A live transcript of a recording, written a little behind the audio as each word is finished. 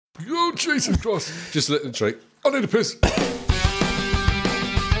Oh, Jesus Christ. Just let the tree. I need a piss.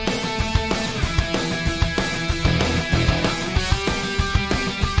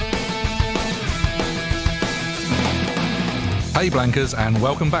 Hey Blankers, and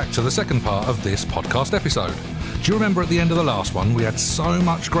welcome back to the second part of this podcast episode. Do you remember at the end of the last one we had so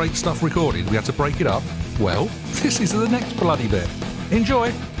much great stuff recorded we had to break it up? Well, this is the next bloody bit.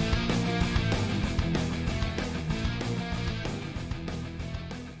 Enjoy!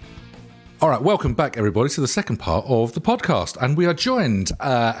 Alright, welcome back everybody to the second part of the podcast, and we are joined,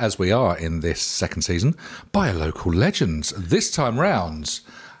 as we are in this second season, by a local legend. This time round,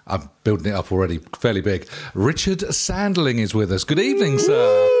 I'm building it up already fairly big, Richard Sandling is with us. Good evening,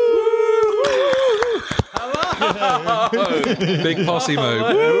 sir. Hello. Big posse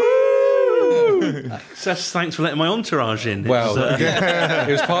move. Thanks for letting my entourage in. Well,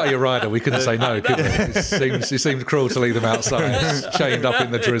 it was part of your rider. We couldn't say no, could we? It seemed cruel to leave them outside, chained up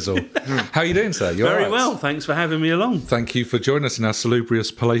in the drizzle. How are you doing, sir? Very well. Thanks for having me along. Thank you for joining us in our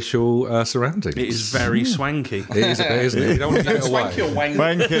salubrious palatial surroundings. It is very swanky. It is a bit, isn't it? You don't want to give it away. Swanky or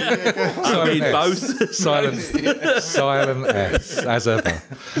wanky? I need both. Silent S, as ever.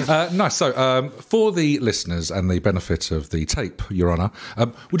 Nice. So, for the listeners and the benefit of the tape, Your Honour,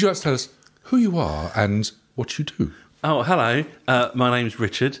 would you like to tell us who you are and what you do? Oh, hello. My name's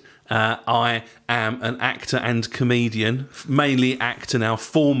Richard. I am an actor and comedian, mainly actor now,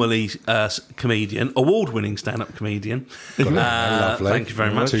 formerly comedian, award-winning stand-up comedian. Lovely. Thank you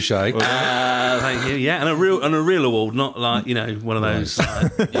very much. Touche. Thank you. Yeah, and a real award, not like one of those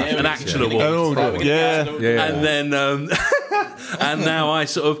an actual award. Yeah. And then. And now I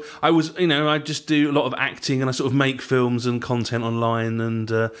just do a lot of acting, and I sort of make films and content online,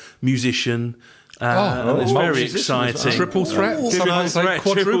 and musician. And it's very exciting. Triple threat?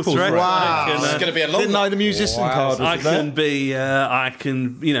 Quadruple threat. Wow. It's going to be a long... Didn't know the musician card was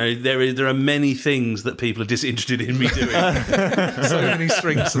there are many things that people are disinterested in me doing. So many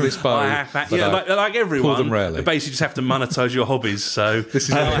strings to this bow. Like everyone, pull them rarely. you basically just have to monetize your hobbies. So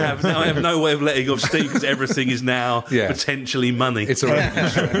I have no way of letting off steam because everything is now potentially money. It's a revenue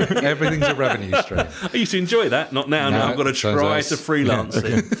stream. Everything's a revenue stream. I used to enjoy that. Not now. Now I've got to try to freelance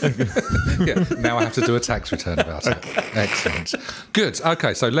it. Now I have to do a tax return about it. Excellent. Good.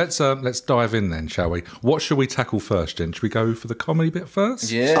 Okay, so let's dive in then, shall we? What should we tackle first, Jen? Should we go for the comedy bit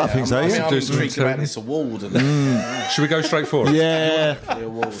first? Yeah, I think so. I'm do intrigued about this award. Should we go straight for it? Yeah.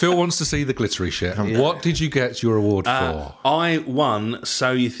 Phil wants to see the glittery shit. What did you get your award for? I won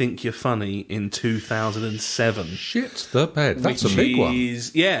So You Think You're Funny in 2007. Shit the bed. That's a big one.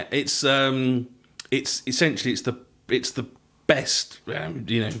 Yeah, it's essentially it's the best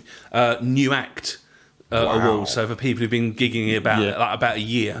new act award. So for people who've been gigging about a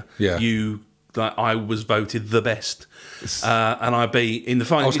year, I was voted the best, and I beat in the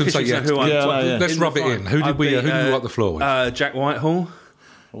final. I was going to say let's rub it in. Who did we wipe the floor with? Jack Whitehall.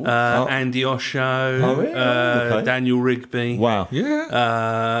 Andy Osho, Daniel Rigby. Wow.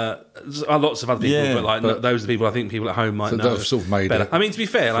 Yeah. Lots of other people, but those are the people I think people at home might know. Sort of made better. It. I mean, to be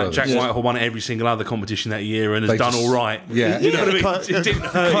fair, Jack Whitehall won every single other competition that year and has done all right. Yeah. You know what I mean? It didn't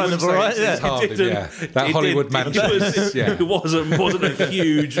hurt. Kind of all right, That Hollywood mansion. It wasn't a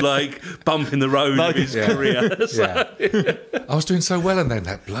huge bump in the road of his career. I was doing so well, and then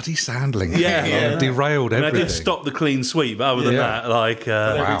that bloody Sandling derailed everything. And I did stop the clean sweep. Other than that,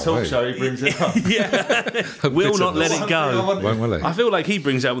 every talk show he brings it up. Will not let it go. Won't will he? I feel like he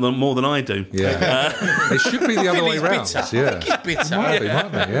brings out more than I do. Yeah. It should be the other way around. Yeah. I think he's bitter. Might be,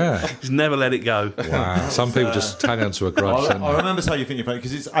 yeah. He's never let it go. Wow. Some people just hang on to a grudge. I remember So You Think You're Funny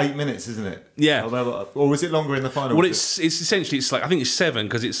because it's 8 minutes, isn't it? Yeah. Or was it longer in the final? Well, it's essentially I think it's 7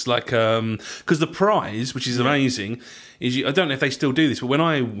 because it's because the prize, which is amazing, is I don't know if they still do this, but when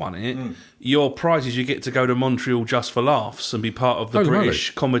I won it, your prize is you get to go to Montreal just for laughs and be part of the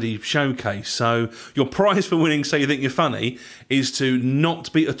British Comedy Showcase. So your prize for winning So You Think You're Funny is to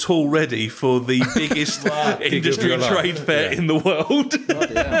not be at all ready for the biggest industry trade fair in the world.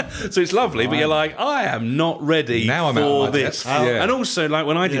 So it's lovely, but you're like, I am not ready for this. And also,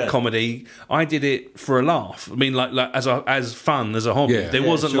 when I did comedy, I did it for a laugh. I mean, as fun, as a hobby. There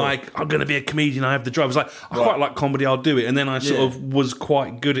wasn't I'm going to be a comedian, I have the drive. I was like, I quite like comedy, I'll do it. And then I sort of was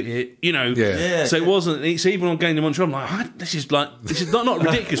quite good at it, So it wasn't. So even on going to Montreal, I'm like, this is not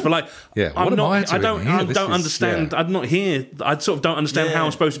ridiculous, but I don't understand. I'm not here. I sort of don't understand how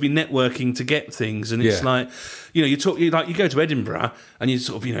I'm supposed to be networking to get things, and it's you go to Edinburgh and you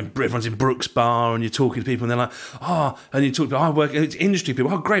sort of, everyone's in Brooks Bar and you're talking to people and they're like, and you talk to, I work, it's industry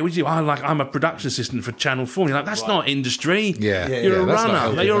people, great, what do you do? I'm a production assistant for Channel 4. And you're like, that's not industry. Yeah. You're a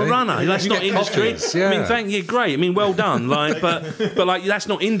runner. You're a runner. That's not industry. Yeah. I mean, thank you, great. I mean, well done. But like, that's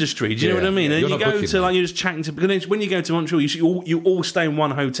not industry. Do you know what I mean? And You're you not go booking, to, like, you're just chatting to, because when you go to Montreal, you all stay in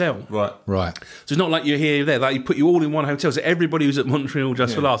one hotel. Right. So it's not like you're here or there. Like, you put you all in one hotel. So everybody who's at Montreal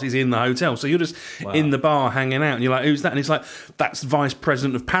Just for Laughs is in the hotel. So you're just in the bar hanging out, and you're like, who's that? And it's like, that's Vice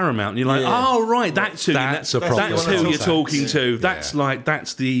President of Paramount. And you're like, oh right, that's who you're talking to. That's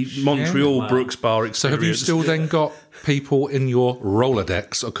the Montreal Brooks Bar experience. So have you still then got people in your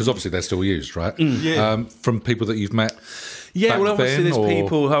Rolodex, because obviously they're still used, right? From people that you've met. Yeah, back well, obviously then, there's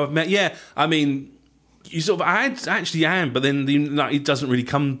people who I've met. Yeah, I mean, you sort of, I actually am, but then it doesn't really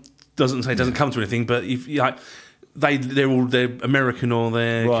come. Doesn't come to anything. But if they're American or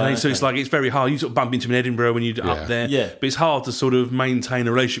they're Canadian, so it's like it's very hard. You sort of bump into them in Edinburgh when you're up there, but it's hard to sort of maintain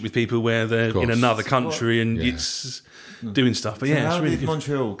a relationship with people where they're in another country and it's doing stuff. But how it's really did good.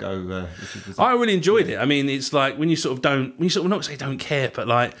 Montreal go? I really enjoyed it. I mean, it's like when you sort of not say don't care, but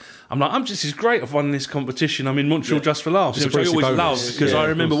like this is great. I've won this competition. I'm in Montreal Just for Laughs, which I always loved because I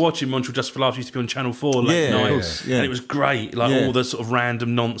remember watching Montreal Just for Laughs. Used to be on Channel 4 late night, and it was great. Like all the sort of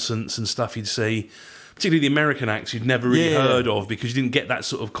random nonsense and stuff you'd see. Particularly the American acts you'd never really heard of because you didn't get that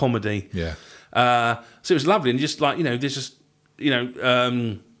sort of comedy. Yeah. So it was lovely, and just like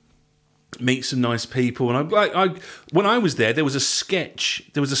meet some nice people. And I when I was there was a sketch.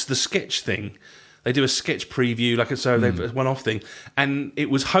 There was the sketch thing. They do a sketch preview, they one-off thing, and it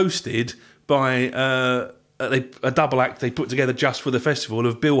was hosted by a double act they put together just for the festival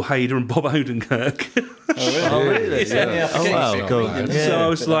of Bill Hader and Bob Odenkirk. Oh, really? Yeah. Oh, wow. Cool. So I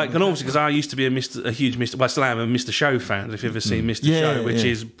was like, and obviously because I used to be a huge Mr. Well, I still am a Mr. Show fan. If you've ever seen Mr. Show, which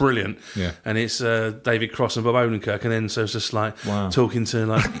is brilliant. Yeah. And it's David Cross and Bob Odenkirk, and then so it's just like talking to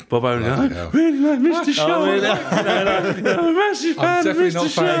like Bob Odenkirk. I really like Mr. Show. Oh, really? I'm a massive fan I'm definitely of not Mr.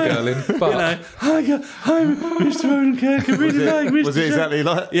 Show. fangirling, but I'm Mr. Odenkirk. I really like Mr. Was it Show. exactly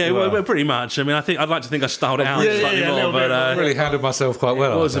like? Yeah, well, pretty much. I mean, I'd like to think I styled it out slightly more, but I really handled myself quite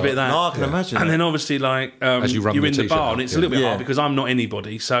well. it was a bit that. No, I can imagine. And then obviously, like, As you run you're the in the t-shirt bar, up, and it's a little bit hard because I'm not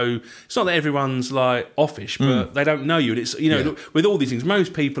anybody. So it's not that everyone's like offish, but they don't know you. And it's with all these things,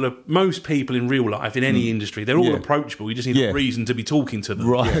 most people in real life in any industry, they're all approachable. You just need a reason to be talking to them.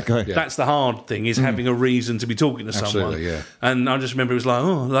 Right. Okay. Yeah. That's the hard thing is having a reason to be talking to someone. Absolutely, yeah. And I just remember it was like,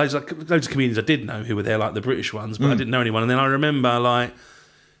 loads of comedians I did know who were there, like the British ones, but I didn't know anyone. And then I remember like.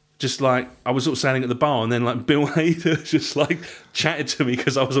 Just like I was sort of standing at the bar, and then like Bill Hader just like chatted to me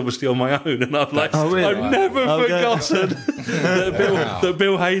because I was obviously on my own, and I'm like, I've never forgotten that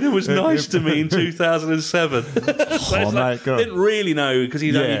Bill Hader was nice to me in 2007. I didn't really know because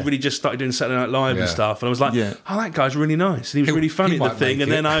he'd only really just started doing Saturday Night Live and stuff, and I was like, oh, that guy's really nice, and he was really funny at the thing,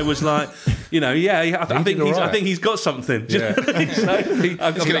 and then I was like, I think he's got something. Yeah.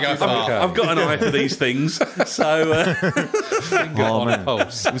 I've got an eye for these things, so finger on a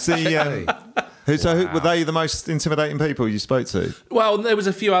pulse. So were they the most intimidating people you spoke to? Well, there was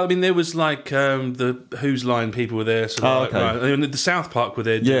a few. I mean, there was like the Who's Line people were there. So the South Park were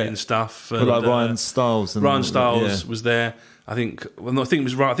there doing stuff. And, like Ryan Stiles. Ryan Stiles was there. I think it might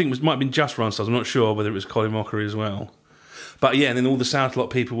have been just Ryan Stiles. I'm not sure whether it was Colin Mockery as well. But yeah, and then all the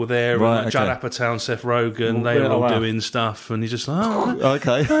Southlock people were there, and Judd Apatow and Seth Rogen, they were all doing stuff, and he's just like,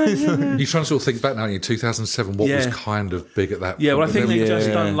 okay. You're trying to sort of think back now in 2007, what was kind of big at that point? Yeah, well, I think they'd just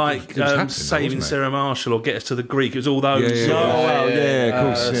done like Saving Sarah Marshall or Get Us to the Greek. It was all those. Of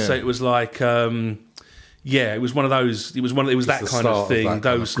course. So it was like. It was one of those. It was that kind of thing.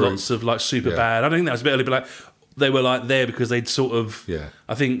 Those lots of like super bad. I don't think that was a bit early, but like they were like there because they'd sort of. Yeah.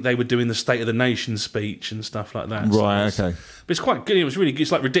 I think they were doing the State of the Nation speech and stuff like that. Right. Okay. But it's quite good. It was really good.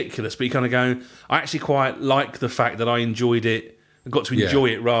 It's like ridiculous, but you kind of go. I actually quite like the fact that I enjoyed it. I got to enjoy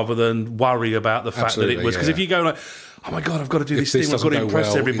it rather than worry about the fact that it was. Because if you go like, oh my God, I've got to do this thing. I've got to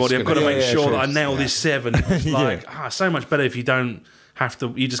impress everybody. I've got to make sure that I nail this 7. It's like so much better if you don't. Have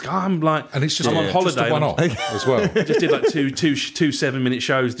to you just go I'm like and it's just I'm on holiday just one off as well. Just did like two 7-minute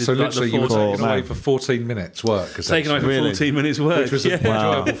shows. Did so like literally you were taken away for 14 minutes work. Taken away for 14 minutes work, which was an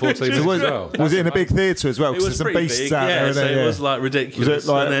enjoyable 14 minutes as well. Was it in a big theatre as well? It was pretty big. So it was like ridiculous. Was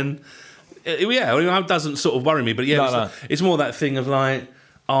it like, and then it doesn't sort of worry me, but it's more that thing of like.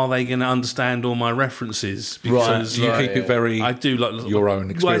 Are they going to understand all my references? Because you keep it very. I do like your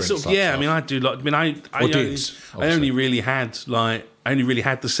own experience. I mean, I do like. I mean, I only really had like I only really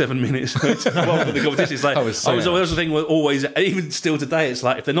had the 7 minutes for the competition. It's like That was so that was the thing. Always, even still today, it's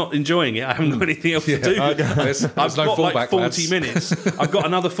like if they're not enjoying it, I haven't got anything else to do. There's I've no got like fallback, 40 lads. minutes. I've got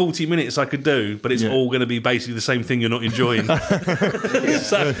another 40 minutes I could do, but it's all going to be basically the same thing you're not enjoying.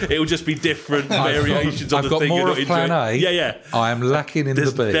 So it will just be different variations of I've the got thing more you're not of plan enjoying. A. Yeah. I am lacking in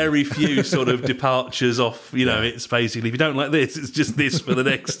There's the B. very few sort of departures off. It's basically if you don't like this, it's just this for the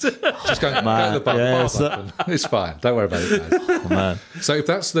next. Just go to the bar button. It's fine. Don't worry about it, guys. Oh, man. So if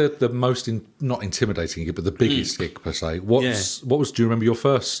that's the most not intimidating gig, but the biggest gig per se, what was? Do you remember your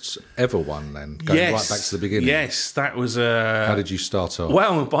first ever one? Then going right back to the beginning. Yes, that was. How did you start off?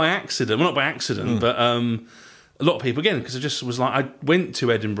 Well, by accident. Well, not by accident, but a lot of people again because I just was like I went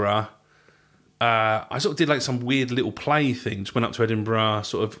to Edinburgh. I sort of did like some weird little play thing. Just went up to Edinburgh,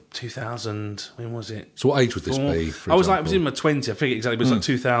 sort of 2000. When was it? So what age would this be? I was in my 20s. I forget exactly. But it was like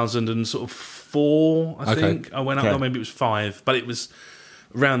 2004. I think I went up. Or maybe it was 5, but it was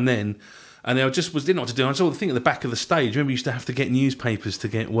around then. And I just didn't know what to do. I saw the thing at the back of the stage. Remember, you used to have to get newspapers to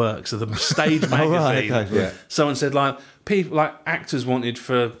get work. So the stage magazine. Right, okay, yeah. Someone said like people like actors wanted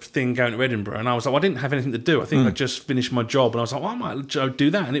for a thing going to Edinburgh, and I was like, well, I didn't have anything to do. I think I just finished my job, and I was like, well, I might do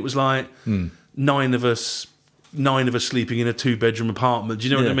that. And it was like 9 of us sleeping in a 2-bedroom apartment. Do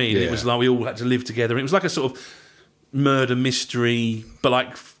you know what I mean? Yeah. It was like we all had to live together. It was like a sort of murder mystery, but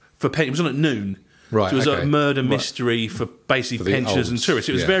like it was on at noon. Right, so it was a murder mystery for basically pensioners and tourists.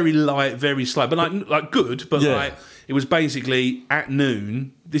 It was very light, very slight, but like good. But like it was basically at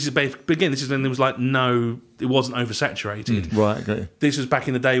noon. This is when there was like it wasn't oversaturated. Right, okay. This was back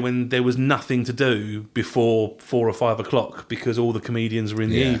in the day when there was nothing to do before 4 or 5 o'clock because all the comedians were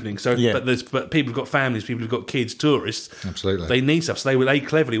in the evening. So, but people have got families, people have got kids, tourists. Absolutely, they need stuff. So they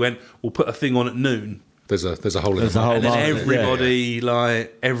cleverly went, we'll put a thing on at noon. There's a hole in the And then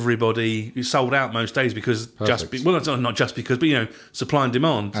market. everybody sold out most days because not just because, but supply and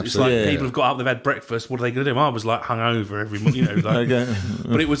demand. Absolutely. It's like people have got up, they've had breakfast. What are they going to do? I was like hungover every morning,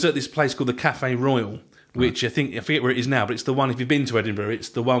 But it was at this place called the Cafe Royal, which I forget where it is now, but it's the one. If you've been to Edinburgh, it's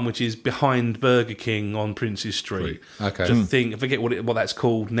the one which is behind Burger King on Princes Street. Okay, I forget what that's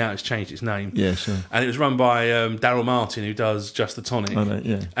called now. It's changed its name. Yeah, sure. And it was run by Daryl Martin, who does Just the Tonic. Oh, no,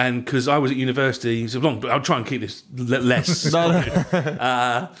 yeah. And because I was at university, so long, but I'll try and keep this less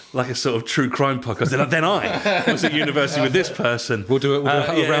like a sort of true crime podcast. Then I was at university with this person. We'll do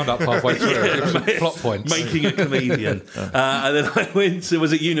a round up halfway through. Plot points. Making a comedian. And then I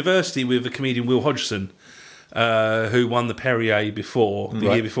was at university with the comedian Will Hodgson. Who won the Perrier year before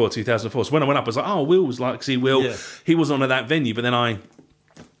 2004. So when I went up, I was like, oh, Will was like, see, Will, he wasn't on at that venue, but then I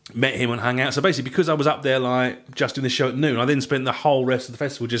met him and hung out. So basically, because I was up there like just doing the show at noon, I then spent the whole rest of the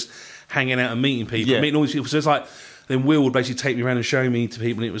festival just hanging out and meeting people, meeting all these people. So it's like, then Will would basically take me around and show me to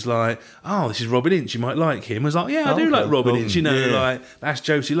people, and it was like, oh, this is Robin Ince, you might like him. I was like, yeah, I do like Robin Ince, like, that's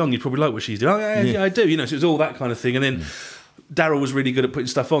Josie Long, you'd probably like what she's doing. Oh, yeah, I do, so it was all that kind of thing. And then Daryl was really good at putting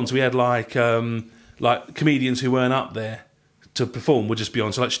stuff on, so we had like comedians who weren't up there to perform would just be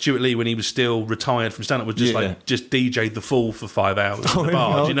on. So like Stuart Lee, when he was still retired from stand-up, was just just DJ'd The Fall for 5 hours at the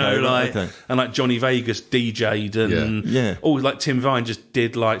bar, and like Johnny Vegas DJ'd and all like Tim Vine just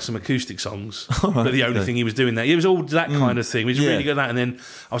did like some acoustic songs. But the only thing he was doing there, it was all that kind of thing. He was really good at that. And then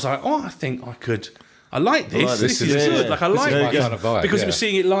I was like, oh, I think I like this. This is good. Like I like this this kind of vibe, because it was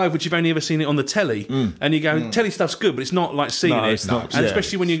seeing it live, which you've only ever seen it on the telly, and you go, telly stuff's good, but it's not like seeing it. It's not, and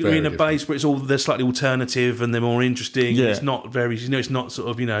especially when you're in a base where it's all they're slightly alternative and they're more interesting. Yeah. It's not very, it's not sort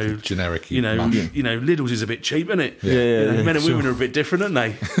of generic. Lidl's is a bit cheap, isn't it? Men and women are a bit different, aren't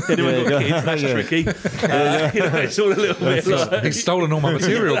they? Anyone got kids? That's tricky. It's all a little bit like he's stolen all my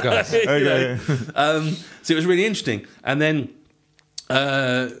material, guys. So it was really interesting, and then.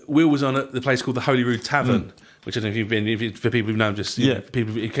 Will was on at the place called the Holyrood Tavern, which I don't know if you've been, for people who've known,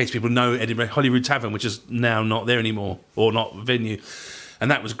 people, in case people know Edinburgh, Holyrood Tavern, which is now not there anymore, or not venue.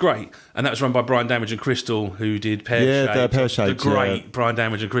 And that was great. And that was run by Brian Damage and Crystal, who did The great Brian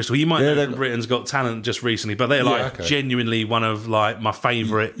Damage and Crystal. You might know from Britain's Got Talent just recently, but they're genuinely one of like my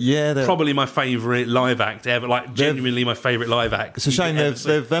favourite, probably my favourite live act ever, like genuinely my favourite live act. It's a shame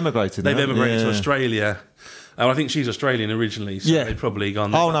they've emigrated. They've emigrated to Australia. I think she's Australian originally, so they've probably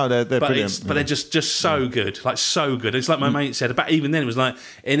gone there. Oh, no, they're brilliant. But they're just so good, like so good. It's like my mate said, but even then it was like,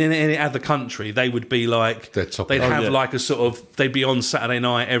 in any other country, they would be like, they'd have like a sort of, they'd be on Saturday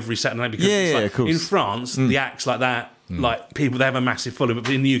night, every Saturday night, because it's like, in France, the acts like that, like people, they have a massive following,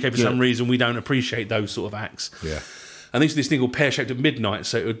 but in the UK, for some reason, we don't appreciate those sort of acts. Yeah. And there's this thing called Pear Shaped at Midnight,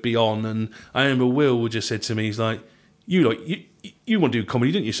 so it would be on, and I remember Will just said to me, he's like, you want to do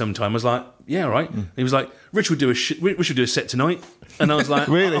comedy, didn't you, sometime? I was like, yeah, right. And he was like, Rich would do a set tonight. And I was like,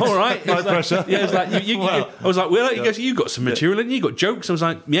 Really? all right. No pressure. Yeah, it was like, Wow. I was like, well, he goes, you got some material and you got jokes. I was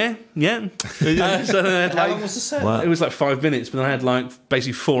like, yeah. So then I had How long was the set? Wow. it was like 5 minutes, but I had like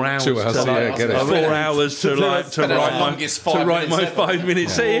basically 4 hours. 2 hours, to, like, yeah, get it. 4 hours to write longest 5 my minutes 5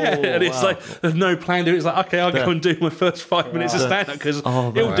 minutes set. Yeah, and it's like there's no plan to it. It's like, okay, I'll go and do my first 5 minutes of stand up because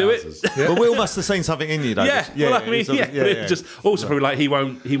he'll do it. But Will must have seen something in you, though. Yeah, well, I mean, yeah, but it just also probably like he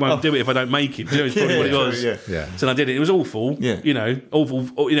won't do it if I don't make him. Do you know, it's probably what it was. Yeah. Yeah. So I did it. It was awful. Yeah. You know,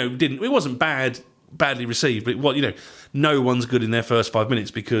 awful. You know, it wasn't badly received, but what, you know, no one's good in their first 5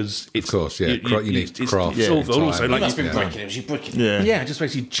 minutes because it's Of course, yeah. You need craft. It's awful. time. Also, You like must have been breaking it. Was you breaking it? Yeah. yeah, just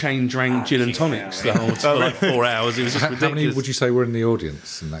basically chain drank gin and tonics the whole for like 4 hours. It was just How ridiculous. many would you say were in the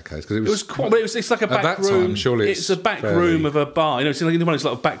audience in that case? Because It was quite, but it's like a back that room. time, surely it's a back fairly- room of a bar. You know, it's like one of those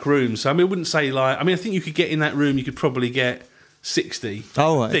like back rooms. So I mean, I wouldn't say like. I mean, I think you could get in that room. You could probably get 60.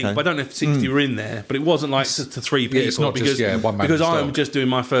 Oh, right, I think, okay. but I don't know if 60 were in there. But it wasn't like to 3 people. it's not just, one man because style. I'm just doing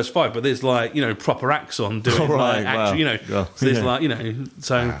my first 5. But there's like, you know, proper acts on doing Right, like wow. actual, you know. Yeah. So there's Yeah. like, you know,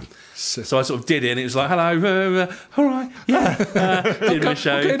 so I sort of did it, and it was like, hello, all right, yeah, did my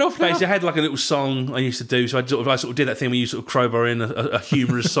show. I'm getting off now. Basically, I had like a little song I used to do, so I sort of did that thing where you sort of crowbar in a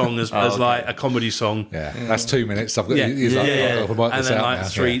humorous song as like a comedy song. Yeah, that's 2 minutes. I've got, Yeah, he's like, I've got to work and this then out like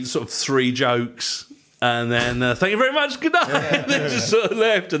now. sort of three jokes, and then thank you very much, good night. And then just sort of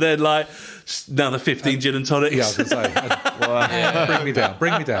left, and then like another 15 gin and tonics. Yeah, I was going to say,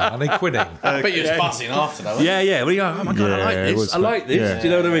 bring me down. I need quinine. I bet you was buzzing after that. Yeah. Well, you go, oh my god, Yeah, I like it this. was I like this. yeah. Do you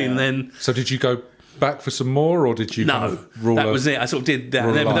know what I mean? And then So did you go back for some more, or did you kind no, of rule that a- was it. I sort of did that, rule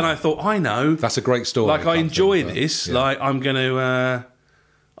and then, a but then line? I thought, I know. That's a great story. Like I enjoy but- this. yeah. Like I'm going to.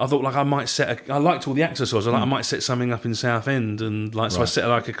 I thought like I might set. I liked all the actors, so I was like, I might set something up in Southend, and like so I set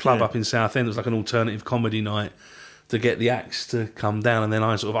like a club up in Southend. It was like an alternative comedy night to get the acts to come down, and then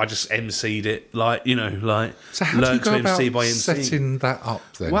I just MC'd it, like you know, like So how do you learned go to about MC by MC. setting that up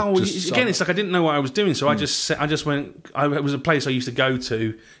then? Well, Just- again, it's like I didn't know what I was doing, so I just went. It was a place I used to go to.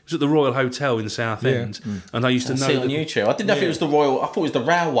 It was at the Royal Hotel in Southend, and I used to I know. see it on that- YouTube. I didn't know if it was the Royal. I thought it was the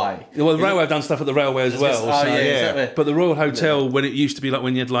Railway. Well, the Railway have done stuff at the Railway as well. Oh so- yeah, exactly. But the Royal Hotel, when it used to be like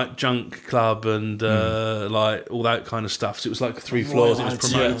when you had like Junk Club and like all that kind of stuff, so it was like 3 floors. It was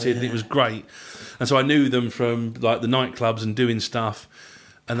promoted, and it was great. And so I knew them from like the nightclubs and doing stuff.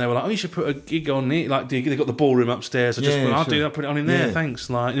 And they were like, "Oh, you should put a gig on it." Like they got the ballroom upstairs. I just Yeah, went, "I'll sure. do that. Put it on in there. Yeah. Thanks."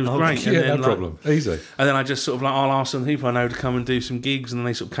 Like it was great. yeah, And then, no like, problem. Easy. And then I just sort of like, I'll ask some people I know to come and do some gigs, and then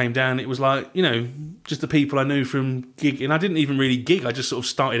they sort of came down. It was like, you know, just the people I knew from gig, and I didn't even really gig. I just sort of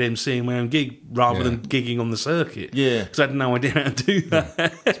started MCing my own gig rather than gigging on the circuit. Yeah. because I had no idea how to do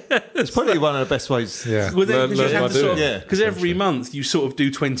that. It's probably one of the best ways. Yeah. Well, Learn by doing. Yeah. because every month you sort of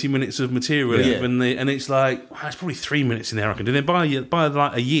do 20 minutes of material, Yeah. and it's like wow, it's probably 3 minutes in there I can do. Then by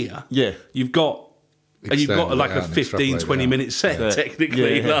like a year, Yeah. you've got. And you've got Extend like it a out and 15, extrapolate 20 it out. minute set, Yeah.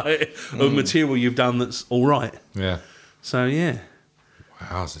 technically, Yeah. like, of material you've done that's all right. Yeah. So, yeah.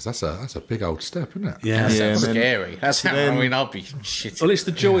 Wow, that's a big old step, isn't it? Yeah. That Yeah, sounds man. scary. That's how, then- I mean, I'll be shitting. Well, it's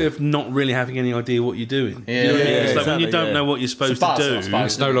the joy of not really having any idea what you're doing. Yeah, You know what I mean? yeah, It's like when exactly, you don't yeah. know what you're supposed It's a buzz, to I do. suppose.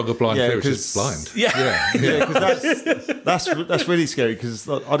 It's no longer blind Yeah, fear, it's 'cause- just blind. Yeah. Yeah, because that's really scary. Because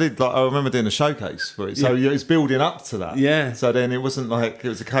I remember doing a showcase for it, so it was building up to that. Yeah. So then it wasn't like it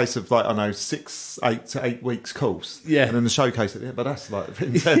was a case of like I know 8 to 8 weeks course. Yeah. And then the showcase at the end, but that's like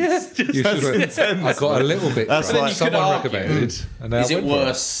intense. You should have, I got a little bit. That's right. like- Someone you could recommended. And now Is I it went for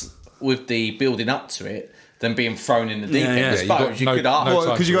worse with the building up to it than being thrown in the deep Yeah, end? yeah. I Yeah, you got suppose you no- could ask. no Well,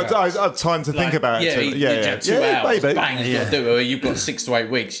 time because you to got react. I had time to think about yeah, it. you had 2 hours. maybe. Bang, you've got to do it. Or you've got 6 to 8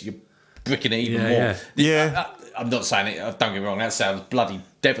 weeks. You're bricking it even Yeah, more. yeah. Yeah. I'm not saying it. Don't get me wrong. That sounds bloody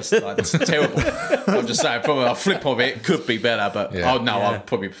devastating. It's terrible. I'm just saying, probably a flip of it could be better. But Yeah. I'd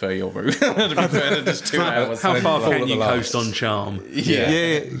probably prefer your route. To be fair than just 2 hours. How far fall can at you the coast last. on charm? Yeah.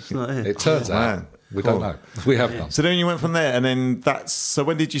 It turns out man. we don't know. We have none. So then you went from there, and then so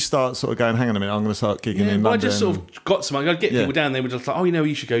when did you start sort of going? Hang on a minute, I'm going to start gigging in Well, I London. just sort of got some. I'd get Yeah. people down there, were just like, "Oh, you know,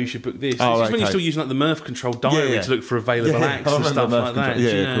 you should go. You should book this." Oh, it's just when you're okay. still using like the Mirth Control diary Yeah. to look for available Yeah, acts I and remember stuff Mirth like that. Control.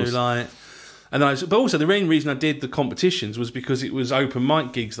 Yeah, do you of know, course. like. And then but also the main reason I did the competitions was because it was open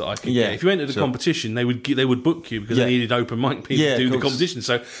mic gigs that I could Yeah, get. If you entered a sure. competition, they would book you because Yeah. they needed open mic people Yeah, to do of the course. competition.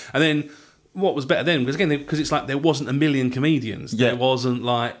 So and then what was better then? Because it's like there wasn't a million comedians. Yeah. There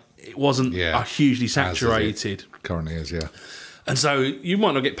wasn't Yeah. a hugely As is it saturated. currently is, yeah. And so you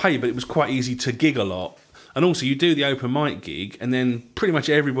might not get paid, but it was quite easy to gig a lot. And also, you do the open mic gig, and then pretty much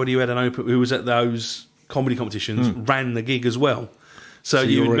everybody who was at those comedy competitions ran the gig as well. So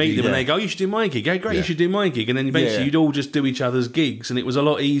you would already- meet them, and yeah. they go, "Oh, you should do my gig." "Hey, great, Yeah. you should do my gig." And then eventually, Yeah. you'd all just do each other's gigs, and it was a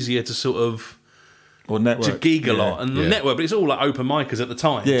lot easier to sort of or network to gig a Yeah. lot and Yeah. network. But it's all like open micers at the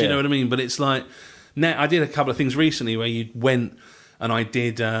time. Do Yeah. you know what I mean? But it's like now I did a couple of things recently where you went. and I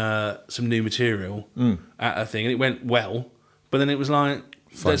did some new material at a thing, and it went well. But then it was like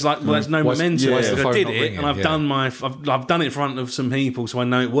there's no momentum. I did it, and I've done it in front of some people, so I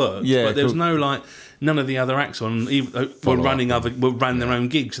know it works. Yeah, but there was no like. None of the other acts ran their own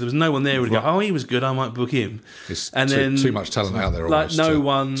gigs, so there was no one there who would go, "Oh, he was good. I might book him." Then too much talent out there. Like no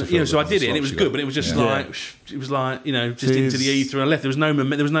one, so I did it, and it was good, but it was just like it was like just into the ether and I left. There was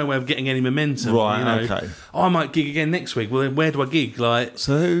no way of getting any momentum. Right. Okay. Oh, I might gig again next week. Well, then where do I gig? Like,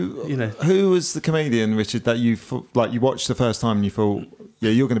 so who was the comedian, Richard, that you watched the first time and you thought,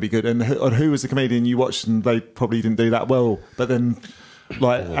 yeah, you're going to be good, and who was the comedian you watched and they probably didn't do that well, but then.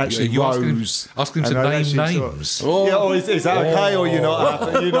 Actually rose. Asking him to name names. Is that okay, or you're not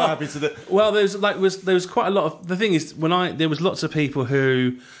happy? You're not happy to do? Well, there was quite a lot of. The thing is, there was lots of people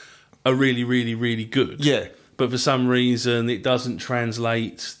who are really, really, really good. Yeah. But for some reason, it doesn't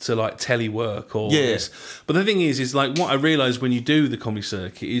translate to like telly work or this. But the thing is like what I realised when you do the comedy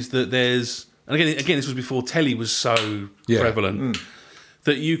circuit is that there's, and again, this was before telly was so prevalent.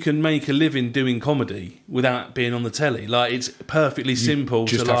 That you can make a living doing comedy without being on the telly. Like, it's perfectly simple.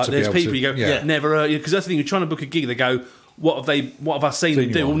 There's people you go, never, because that's the thing, you're trying to book a gig, they go, what have I seen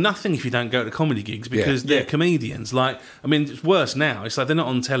them do? Well, nothing if you don't go to comedy gigs, because they're comedians. Like, I mean, it's worse now. It's like they're not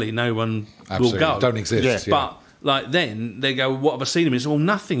on telly, no one will go. Don't exist. Yeah. But, like, then they go, what have I seen them? It's, well,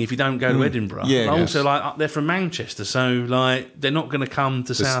 nothing if you don't go to Edinburgh. Also, like, they're from Manchester, so, like, they're not going to come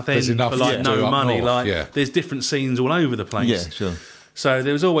to Southend for, like, no money. Like, there's different scenes all over the place. Yeah, sure. So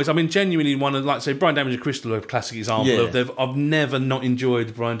there was always, I mean, genuinely one of, like, say, Brian Damage and Crystal are a classic example of, I've never not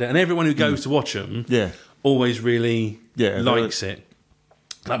enjoyed Brian Damage, and everyone who goes to watch them always really likes it.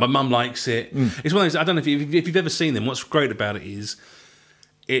 Like, my mum likes it. It's one of those, I don't know if you've ever seen them, what's great about it is,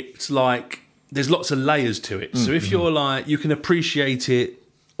 it's like, there's lots of layers to it. So if you're like, you can appreciate it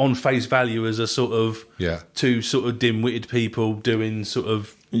on face value as a sort of, two sort of dim-witted people doing sort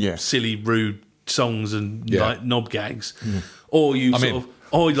of silly, rude songs and like knob gags. Or you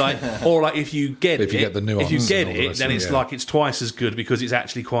or like if you get if you get the nuance, then it's like it's twice as good because it's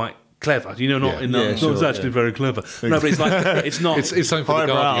actually quite clever. You know, not in the it's actually very clever. No, but it's like it's not. It's something for the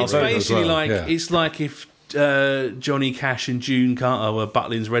Guardian. It's basically like it's like if Johnny Cash and June Carter were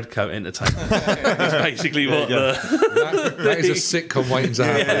Butlins Redcoat entertainment. It's basically what that is a sitcom waiting to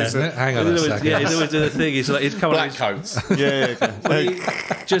happen, isn't it? Hang on a second. Yeah, it's always the thing. It's like it's come Black coats.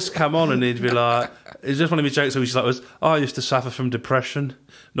 Just come on and he'd be like. It's just one of his jokes which was, I used to suffer from depression.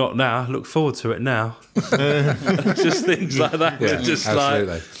 Not now. Look forward to it now. Just things like that. Just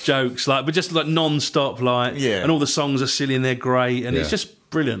absolutely. Like jokes, like, but just like non-stop, like, and all the songs are silly and they're great, and it's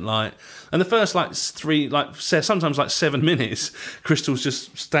just brilliant. Like, and the first like sometimes like 7 minutes, Crystal's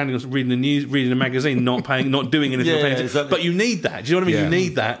just standing reading the news, reading a magazine, not doing anything. Exactly. But you need that. Do you know what I mean? You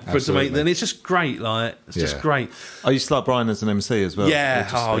need that for it to make. Then it's just great. Like, it's just great. I used to like Brian as an MC as well. Yeah.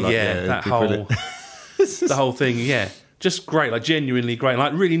 That whole. The whole thing, just great, like genuinely great,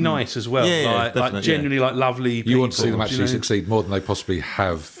 like really nice as well, like genuinely like lovely people. You want to see them actually succeed more than they possibly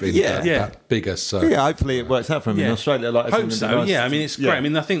have in that bigger circle. Yeah, hopefully it works out for them in Australia. Like, hope so. Nice. I mean, it's great. I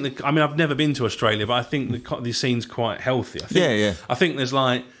mean, I think I've never been to Australia, but I think the scene's quite healthy. I think, I think there's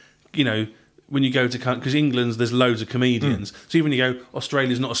like, when you go to, because England's, there's loads of comedians. So even when you go,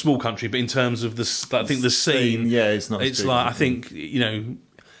 Australia's not a small country, but in terms of I think the scene, it's not. It's like I think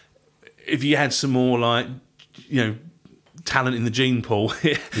if you had some more like, talent in the gene pool,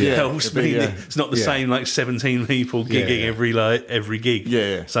 it helps me. It's not the same like 17 people gigging every gig.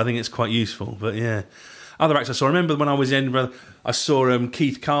 So I think it's quite useful. But other acts I saw. I remember when I was in Edinburgh, I saw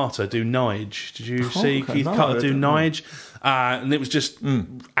Keith Carter do Nige. Did you see Keith Carter do Nige? And it was just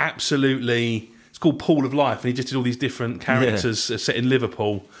absolutely. It's called Pool of Life, and he just did all these different characters set in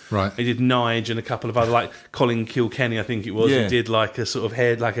Liverpool. Right. He did Nige and a couple of other, like Colin Kilkenny, I think it was. He did like a sort of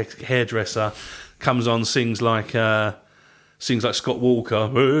hairdresser, comes on, sings like Scott Walker,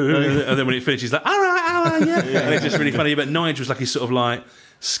 and then when it finishes, he's like, all right, and it's just really funny. But Nige was like his sort of like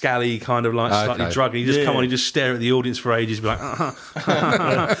scally kind of like slightly drug, and he just come on, he just stare at the audience for ages, be like, like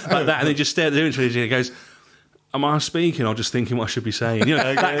that, and then just stare at the audience for ages, and he goes, am I speaking or just thinking what I should be saying?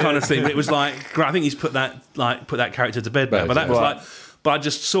 That kind of thing. It was like, I think he's put that character to bed now. But that was like, but I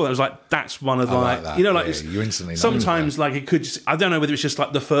just saw that. I was like, that's one of you instantly know sometimes like it could. I don't know whether it's just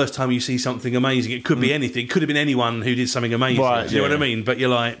like the first time you see something amazing. It could be anything. It could have been anyone who did something amazing. Right, do you know what I mean? But you're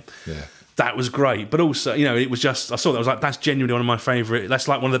like, that was great. But also, it was just, I saw that. I was like, that's genuinely one of my favourite. That's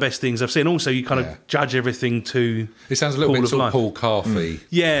like one of the best things I've seen. Also, you kind of judge everything to. It sounds a little bit sort of Paul Carthy.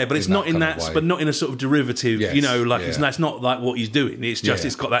 Yeah, but it's not in that, but not in a sort of derivative. That's not like what he's doing. It's just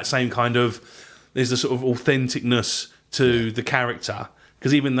it's got that same kind of. There's a sort of authenticness to the character,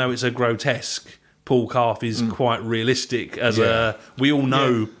 because even though it's a grotesque Paul Carth is quite realistic as we all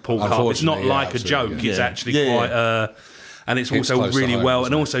know Paul Carth. It's not like a joke. It's actually quite and it's also really well,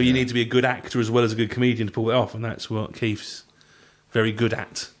 and also you need to be a good actor as well as a good comedian to pull it off, and that's what Keith's very good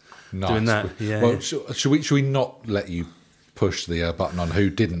at. Doing that. Yeah. Well, should we not let you push the button on who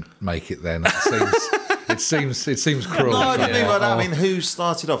didn't make it then? It seems cruel. No, I don't mean like that. I mean, who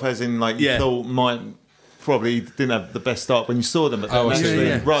started off as in like you thought might probably didn't have the best start when you saw them, but then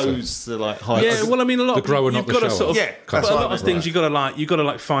actually rose to like high. Yeah, well, I mean, a lot the grower, you've not the got to shower. sort of, but a lot of things you got to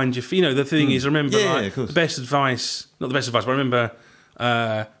like find your. You know, the thing is, remember, the best advice, not the best advice, but I remember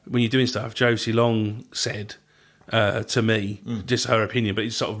when you're doing stuff, Josie Long said to me, just her opinion, but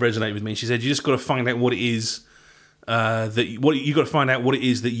it sort of resonated with me. She said, "You just got to find out what it is you got to find out what it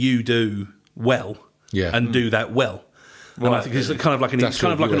is that you do well, and do that well." And I think it's kind of like an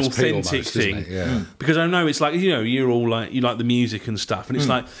authentic thing, because I know it's like you're all like you like the music and stuff, and it's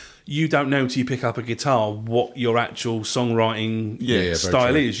like you don't know till you pick up a guitar what your actual songwriting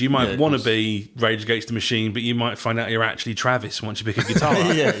style is. You might want to be Rage Against the Machine, but you might find out you're actually Travis once you pick a guitar.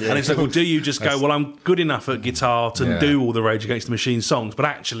 And it's like, well, do you just go, well, I'm good enough at guitar to do all the Rage Against the Machine songs, but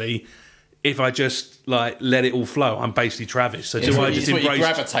actually, if I just like let it all flow, I'm basically Travis. So do I just embrace? What you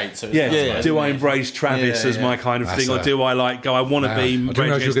gravitate to. Do I embrace Travis as my kind of thing, or do I like go? I want to be. I don't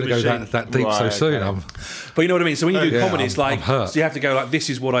know if you're going to go that deep so soon. But you know what I mean. So when you do comedy, it's like so you have to go like,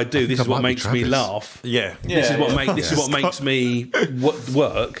 this is what I do. This is what makes me laugh. This is what makes me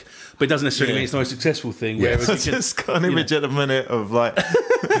work. But it doesn't necessarily mean it's the most successful thing. I just can't image at a minute of like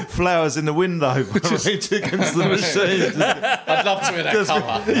flowers in the window Rage Against the Machine. I'd love to hear that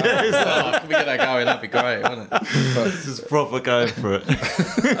cover. Can we get that going? That'd be great, wouldn't it? Just proper going for it.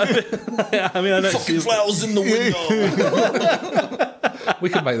 I mean, I know fucking flowers in the window. We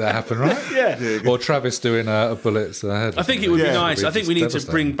can make that happen, right? Yeah. Or Travis doing a bullet to the head. I think it would be nice. I think we need to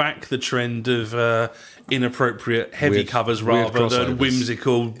bring back the trend of inappropriate heavy covers rather than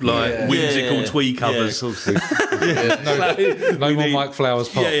whimsical twee covers. No more Mike Flowers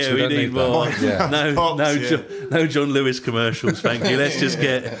pops. We need more. No John Lewis commercials. Thank you. Let's just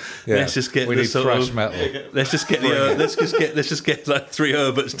get we the need sort thrash of metal. Let's just get like three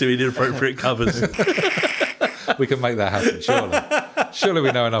Herberts doing inappropriate covers. We can make that happen. Surely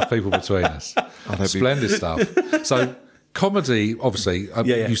we know enough people between us. Splendid stuff. So. Comedy, obviously,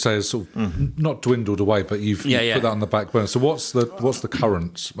 you say has sort of not dwindled away, but you've put that on the back burner. So what's the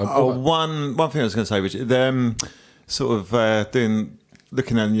current? One thing I was going to say, which them sort of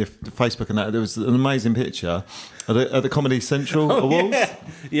looking at your Facebook and that, there was an amazing picture at the Comedy Central Awards.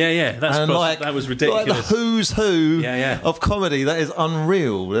 That was ridiculous. Like the who's who of comedy. That is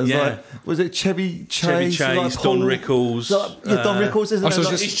unreal. There's like, was it Chevy Chase, like Don Rickles? Don Rickles, isn't it?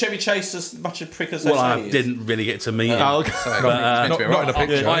 Is Chevy Chase as much a prick as well, I didn't really get to meet him. Not in a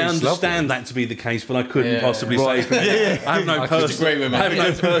picture. I understand that to be the case, but I couldn't possibly say. I have no personal.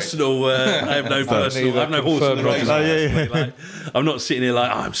 I have no horse. I'm not sitting here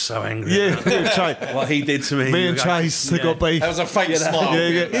like I'm so angry. What he did to me. Me and Chase got beef. That was a fake smile.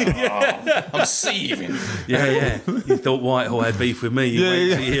 I'm seething. You thought Whitehall had beef with me. You wait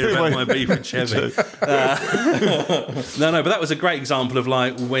to hear about my beef with Chevy. But that was a great example of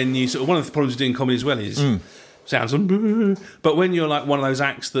like when you sort of one of the problems of doing comedy as well is sounds but when you're like one of those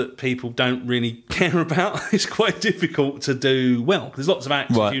acts that people don't really care about, it's quite difficult to do well. There's lots of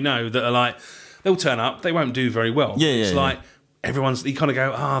acts that are like they'll turn up, they won't do very well. It's like everyone's you kind of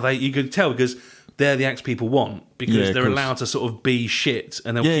go you can tell because they're the acts people want because they're allowed to sort of be shit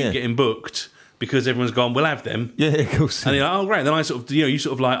and they'll keep getting booked because everyone's gone, we'll have them. Yeah, of course. And you're like, oh, great. Then I sort of, you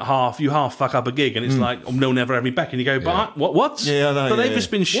sort of like half fuck up a gig and it's like, oh, they'll never have me back. And you go, but what? Yeah, I know. But they've just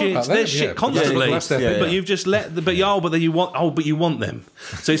been shit. They're shit constantly. But you've just let but you want them.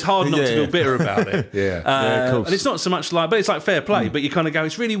 So it's hard not to feel bitter about it. Of course. And it's not so much like, but it's like fair play. But you kind of go,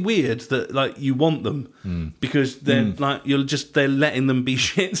 it's really weird that like you want them because they're like, they're letting them be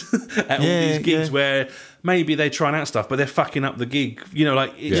shit at all these gigs where maybe they try and out stuff, but they're fucking up the gig. You know,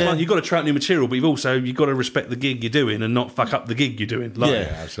 like it's fun. You've got to try out new material, but you've got to respect the gig you're doing and not fuck up the gig you're doing. Like,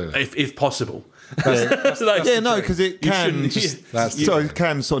 absolutely. If possible. Because it can it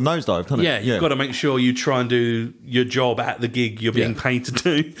can sort of nosedive, can't it? You've got to make sure you try and do your job at the gig you're being paid to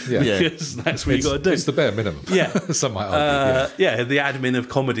do. Because that's what you've got to do. It's the bare minimum. Some might argue. The admin of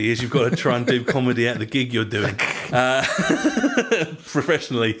comedy is you've got to try and do comedy at the gig you're doing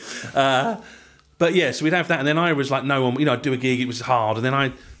professionally. But so we'd have that, and then I was like, no one, I'd do a gig, it was hard, and then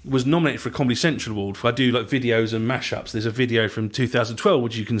was nominated for a Comedy Central award for I do like videos and mashups. There's a video from 2012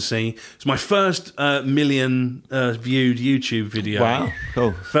 which you can see. It's my first million viewed YouTube video. Wow,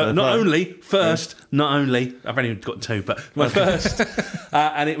 cool. Not only I've only got 2, but my first,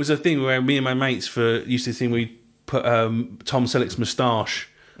 and it was a thing where me and my mates used to think we put Tom Selleck's moustache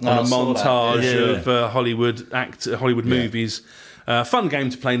on a montage of Hollywood movies. Fun game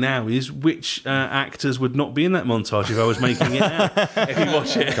to play now is which actors would not be in that montage if I was making it now. If you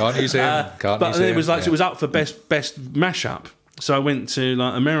watch it, Can't use him. But it was like so it was up for best mashup. So I went to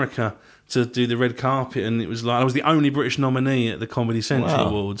like America to do the red carpet, and it was like I was the only British nominee at the Comedy Central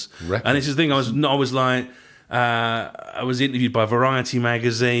Awards. And it's the thing I was like. I was interviewed by Variety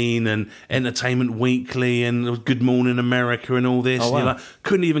magazine and Entertainment Weekly and Good Morning America and all this. And you're like,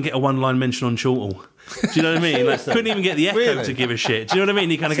 couldn't even get a one-line mention on Chortle. Do you know what I mean? Like, couldn't even get the Echo to give a shit. Do you know what I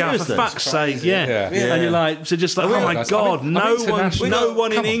mean? You kind of go, for fuck's sake, and you're like, so just like, oh my god, no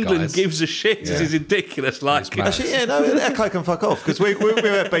one in England gives a shit. This is ridiculous. Like, actually, the Echo can fuck off because we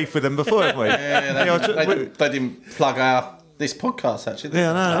had beef with them before, haven't we? They didn't plug this podcast actually.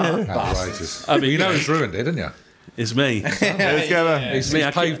 Outrageous. I mean, who's ruined it, didn't you? It's me. He's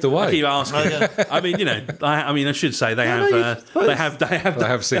paved the way. I keep asking. I mean, I should say they are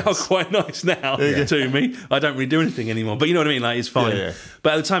quite nice now to me. I don't really do anything anymore, but you know what I mean. Like it's fine. Yeah.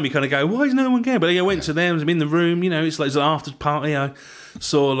 But at the time, you kind of go, "Why does no one care?" But I went to them. I'm in the room. It's like an after party. I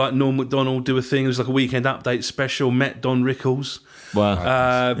saw like Norm Macdonald do a thing. It was like a weekend update special. Met Don Rickles.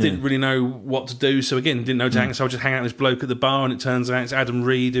 Wow. Didn't really know what to do. So again, didn't know to hang. So I just hang out with this bloke at the bar, and it turns out it's Adam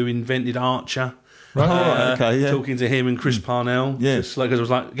Reed who invented Archer. Talking to him and Chris Parnell. Just like, 'cause I was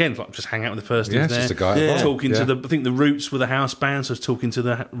like, again, like, just hang out with the first dudes there. Just a guy. Talking to I think the Roots were the house band, so I was talking to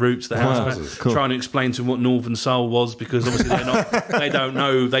the Roots, the house band, trying to explain to them what Northern Soul was, because obviously they don't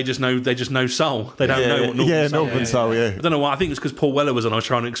know, they just know soul. They don't know what Northern Soul is. I don't know why, I think it's because Paul Weller was on, I was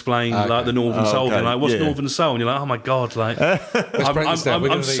trying to explain like the Northern Soul thing, like, what's Northern Soul? And you're like, oh my God, like,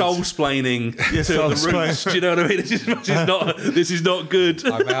 I'm soul-splaining to the Roots. Do you know what I mean? This is not good.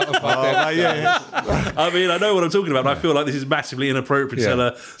 I'm out of my depth. I mean, I know what I'm talking about, but I feel like this is massively inappropriate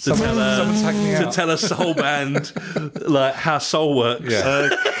to tell a soul band like how soul works.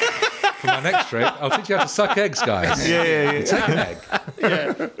 For my next trip, I'll teach you how to suck eggs, guys. Take an egg.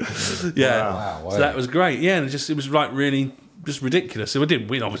 Wow. So that was great. Yeah, and it was like really just ridiculous. So I didn't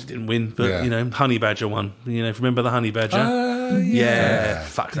win, obviously didn't win, but Honey Badger won. Remember the Honey Badger?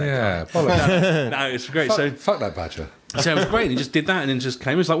 Fuck that guy. No, it's great. Fuck that badger. So it was great. He just did that, and then just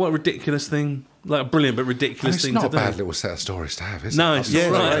came. It was like, what a ridiculous thing, like a brilliant but ridiculous thing to do. It's not a bad little set of stories to have, is it? No, it's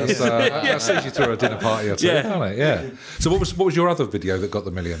right. That sends you through a dinner party or two, doesn't it? Yeah. So what was your other video that got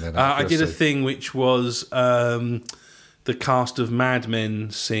the million then? I did a thing which was the cast of Mad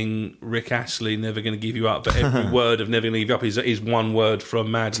Men sing Rick Astley, Never Gonna Give You Up, but every word of Never Gonna Give You Up is one word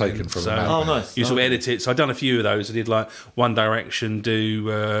from Mad Men. Taken from Mad Men. Nice. You sort of edit it. So I've done a few of those. I did like One Direction,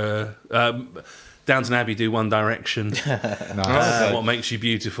 do Downton Abbey, do One Direction. What Makes You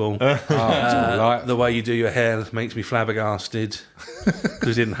Beautiful. The Way You Do Your Hair Makes Me Flabbergasted. Because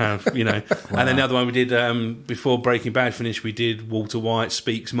we didn't have, And then the other one we did, before Breaking Bad finished, we did Walter White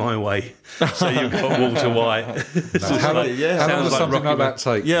Speaks My Way. So you've got Walter White. How long does something like that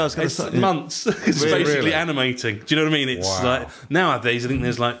take? Yeah, I was going to say. Months. It's basically animating. Do you know what I mean? It's like, nowadays I think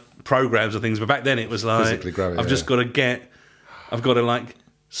there's like programs or things, but back then it was like, I've just got to like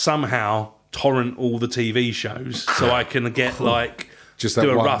somehow torrent all the TV shows so I can get like just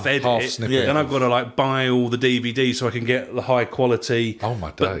do a one rough edit. Then I've got to like buy all the DVDs so I can get the high quality. Oh my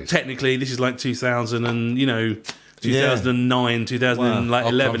days! But technically, this is like 2000 and 2009,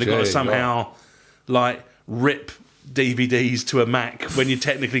 2011. They've got to somehow like rip DVDs to a Mac when you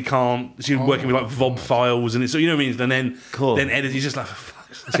technically can't. So you're working with like VOB files and it's, you know what I mean. And then edit. You're just like.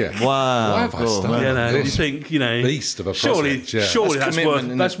 Wow! Why have I started you think beast of a project? Surely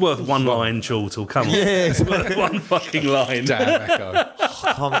that's worth one line, Chortle. Come on, it's worth one fucking line. Damn Echo!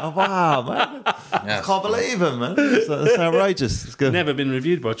 Wow, man! I can't believe him, man. That's outrageous. It's good. Never been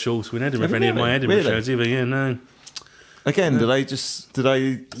reviewed by Chortle in Edinburgh for any of my Edinburgh shows either. Yeah, no. Again, do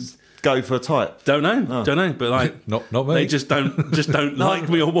they go for a type? Don't know, but like not me. They just don't like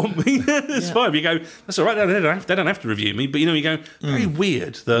me or want me. It's fine. You go, that's all right. They don't have to review me, but you go, very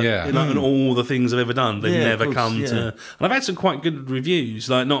weird that and all the things I've ever done, they've never come to. And I've had some quite good reviews,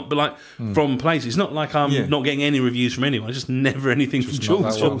 from places. It's not like I'm not getting any reviews from anyone. It's just never anything from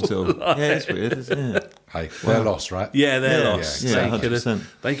Chortle. It's weird, isn't it? Hey, they're lost, right? Yeah, they're lost. Yeah,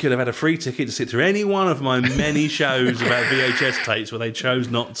 they could have had a free ticket to sit through any one of my many shows about VHS tapes where they chose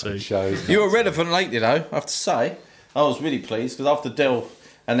not to. You were relevant lately, though, I have to say. I was really pleased because after Del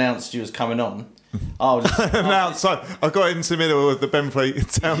announced you was coming on, Now, so I got into the middle of the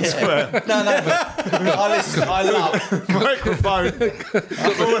Benfleet town square. No, but I listen. I love Microphone.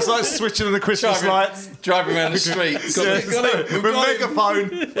 Almost like switching on the Christmas lights. driving around the streets. With megaphone.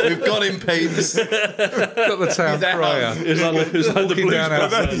 We've got him, Peeps. Got the town crier. It was like the Walking Blues down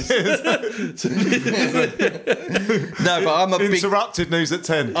Brothers. No, but I'm a big. Interrupted news at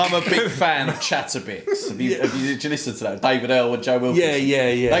 10. I'm a big fan of Chatterbix. Did you listen to that? David Earl and Joe Wilkins. Yeah.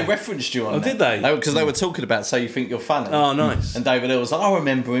 They referenced you on that. Did they? Because they were talking about So You Think You're Funny. Oh, nice. And David Earl was like, I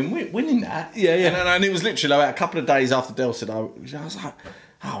remember him winning that. Yeah. And it was literally like a couple of days after Del said, I was like,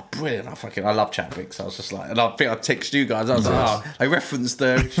 oh, brilliant. I love Chatterbix. I was just like, and I think I texted you guys. I was like, they referenced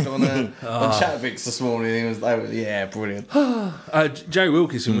Richard on Chatterbix this morning. They were brilliant. Joe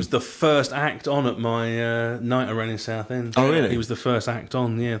Wilkinson was the first act on at my night I ran in Southend. Oh, really? He was the first act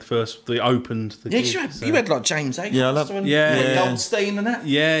on, they opened the gig. You had like James Acaster Yeah, I love- and Yeah. Goldstein and that.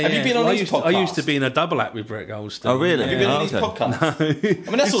 Yeah, Have you been on his podcast? I used to be in a double act with Brett Goldstein. Oh, really? Have you been on his Okay. podcast? I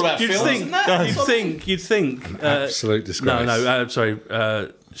mean, that's all about films, isn't that? You'd think. Absolute disgrace. Sorry,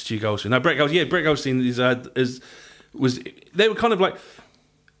 Stu Goldstein. No, Brett Goldstein. Yeah, Brett Goldstein was. They were kind of like.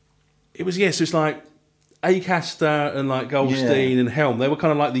 It was so it's like Acaster and like Goldstein and Helm. They were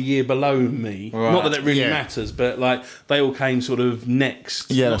kind of like the year below me. Right. Not that it really matters, but like they all came sort of next.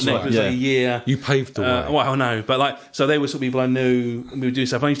 Yeah, Not that's next, right, It was like a year. You paved the way. Well, I know, but like so they were sort of people I knew. And we would do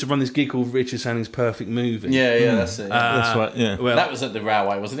stuff. I used to run this gig called Richard Sandling's Perfect Movie. Yeah, that's it. That's right, yeah. Well, that was at the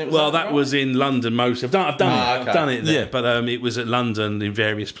railway, wasn't it? that was in London most. I've done it. okay. I've done it there, Yeah. but it was at London in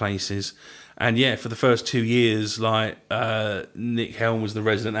various places. And for the first 2 years, like Nick Helm was the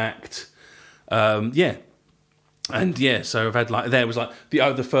resident act. And so I've had there was like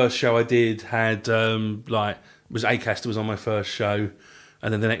the first show I did had was Acaster was on my first show.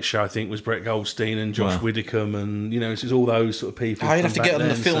 And then the next show, I think, was Brett Goldstein and Josh Widdicombe, and it's just all those sort of people. Oh, you'd have to get on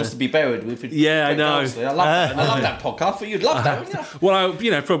the films to be buried with. Yeah, I know. Goldstein. I love that podcast. But you'd love that, wouldn't you?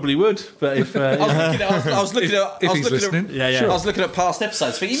 Well, I probably would, but if I was looking at. If he's listening. Yeah. I was looking at past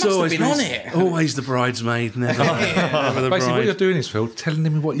episodes. He must have been on it. Always the bridesmaid, never, never the Basically, what bride. you're doing is, Phil, telling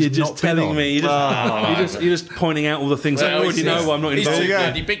him what You're he's just not been telling on. me. You're just pointing out all the things I already know. I'm not He's involved. too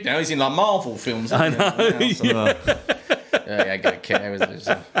bloody big now. He's in like Marvel films. I know. I don't care. Is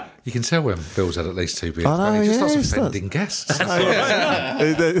it? You can tell when Phil's had at least 2 beers. I know, He just yeah, starts he offending guests.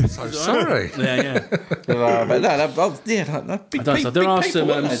 Oh, So sorry. Yeah. But big, There are people, some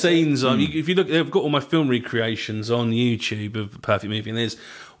weren't they? scenes on. If you look, they've got all my film recreations on YouTube of the Perfect Movie, and there's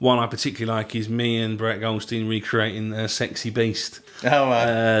one I particularly like is me and Brett Goldstein recreating Sexy Beast. Oh,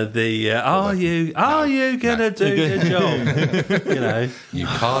 right. Are you gonna do the job? You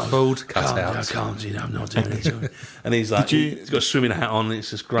cardboard I cutout. can't, I'm not doing it. And he's like, he's got a swimming hat on.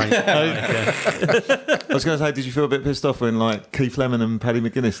 It's just great. I was going to say, did you feel a bit pissed off when like Keith Lemon and Paddy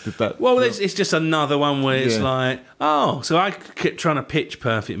McGuinness did that? Well, it's just another one where it's Yeah. like, so I kept trying to pitch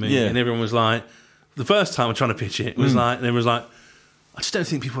Perfect Movie, and everyone was like, the first time I'm trying to pitch it was like, and everyone was like, I just don't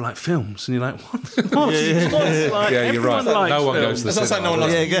think people like films, and you're like, what? Like, Yeah, you're right. everyone likes No one films. goes to the That's not saying cinema. no one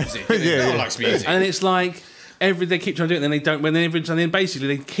likes Yeah, music. yeah. No one likes music. And it's like they keep trying to do it, and then they don't. And then basically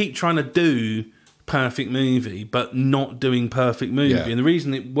they keep trying to do Perfect Movie, but not doing Perfect Movie. Yeah. And the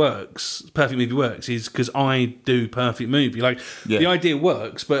reason Perfect Movie works, is because I do Perfect Movie. Like the idea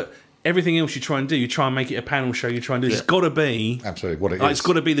works, but everything else you try and do, you try and make it a panel show. You try and do. It's got to be Absolutely, what it is. like, it's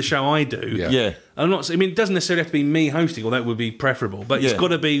got to be the show I do. Yeah. I'm not. I mean, it doesn't necessarily have to be me hosting, or that would be preferable. But it's got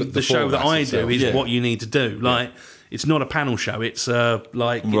to be But the the show that format I do itself. is what you need to do. Like, it's not a panel show. It's it's a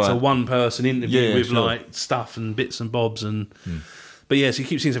Right. one-person interview Yeah, with sure. like stuff and bits and bobs and. But so you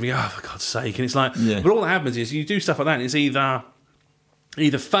keep seeing something. Oh, for God's sake! And it's like, but all that happens is you do stuff like that, and it's either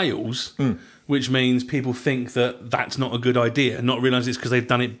fails. Which means people think that that's not a good idea, not realise it's because they've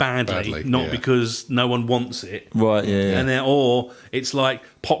done it badly not because no one wants it. Right, yeah. And then, or it's like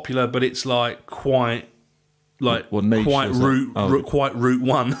popular, but it's like quite niche, quite is it? quite route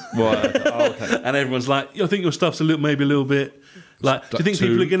one. Right. Okay. And everyone's like, I think your stuff's maybe a little bit. Like, do you think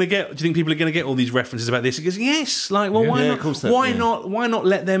people are going to get? Do you think people are going to get all these references about this? He goes, yes. Like, well, why Yeah, not? of course Why not? Why not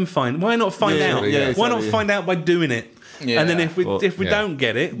let them find? Why not find out? Why not find out by doing it? Yeah. And then if we don't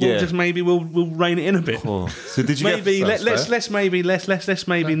get it, we'll just maybe we'll rein it in a bit. Oh. So did you Maybe get? let's maybe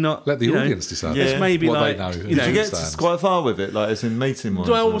not Let the you know, audience decide. Let's maybe what like they know. you know. Did you get understand. quite far with it, like as in meeting one?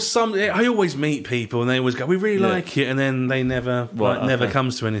 Well, I always meet people and they always go, we really like it, and then they never never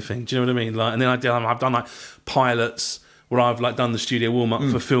comes to anything. Do you know what I mean? Like, and then I've done like pilots where I've like done the studio warm up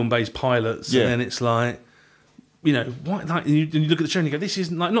for film based pilots, and then it's like, you know, what? Like, and you look at the show and you go, this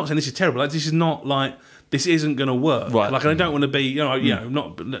isn't like, not saying this is terrible. Like, this is not like, this isn't going to work. Right. Like, I don't want to be, you know,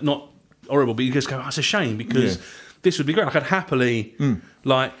 not horrible, but you just go, oh, it's a shame because this would be great. Like, I'd happily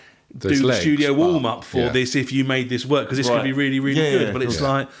like There's do the legs, studio but- warm up for yeah. this if you made this work because this could Right. be really, really Yeah, good. yeah, But it's cool.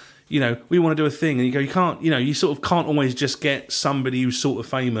 like, you know, we want to do a thing, and you go, you can't, you know, you sort of can't always just get somebody who's sort of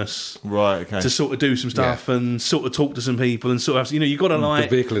famous Right. Okay. to sort of do some stuff and sort of talk to some people and sort of, you know, you got to like,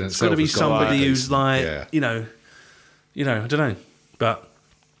 The vehicle in it's got to itself be has got somebody like who's these- like, yeah. you know, I don't know, but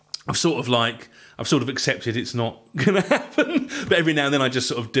I've sort of accepted it's not going to happen. But every now and then I just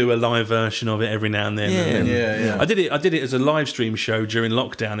sort of do a live version of it every now and then. And then Yeah. I did it as a live stream show during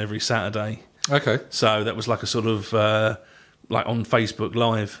lockdown every Saturday. Okay. So that was like a sort of like on Facebook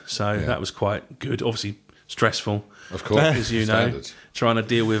Live. So that was quite good. Obviously stressful, Of course. as you know. Standard. Trying to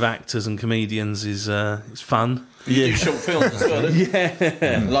deal with actors and comedians is fun. You do short films as well, don't you?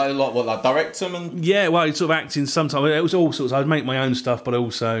 Yeah. Like direct them and... Yeah, well, it's sort of acting sometimes. It was all sorts. I'd make my own stuff, but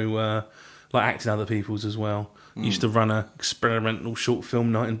also like acting other people's as well. Used to run a experimental short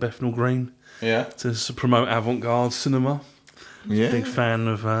film night in Bethnal Green Yeah. to promote avant-garde cinema. Yeah. Big fan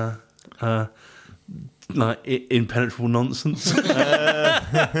of like impenetrable nonsense.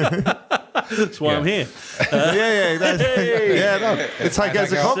 That's why I'm here. Yeah. No, it's take it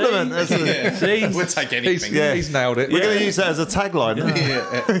as a compliment. See? We'll take anything. Yeah. He's nailed it. We're going to use that as a tagline.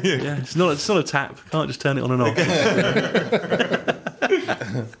 Yeah, it's not a tap. Can't just turn it on and off.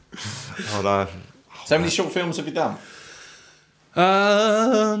 Oh no. So how many short films have you done?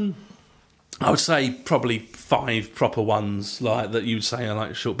 I would say probably 5 proper ones like that. You would say are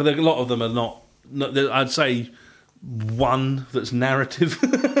like short, but a lot of them are not. I'd say one that's narrative.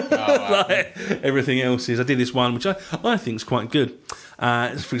 Like, everything else is. I did this one which I think is quite good.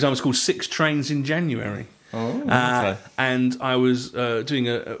 For example, it's called 6 Trains in January. Okay. And I was doing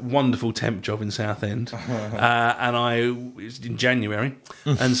a wonderful temp job in Southend, and it was in January,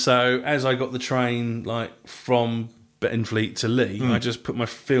 and so as I got the train like from Benfleet to Lee, I just put my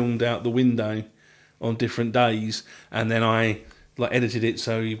filmed out the window on different days, and then I like edited it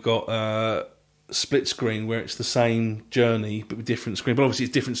so you've got split screen where it's the same journey but with different screen, but obviously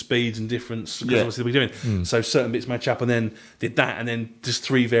it's different speeds and different because obviously we're doing so certain bits match up, and then did that, and then just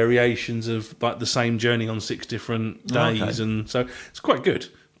 3 variations of like the same journey on 6 different days, and so it's quite good.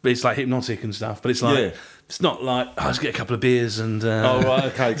 But it's like hypnotic and stuff, but it's like it's not like let's get a couple of beers and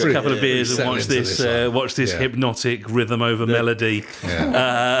Okay. get a couple of beers and settle watch into this this one. watch this Yeah. hypnotic rhythm over melody, and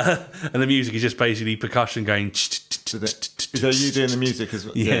the music is just basically percussion going. Is that you doing the music as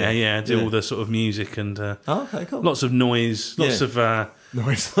well? Yeah, do all the sort of music and Okay, cool. lots of noise, lots of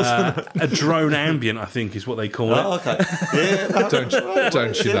Nice. a drone ambient, I think is what they call it. Oh, okay. Yeah.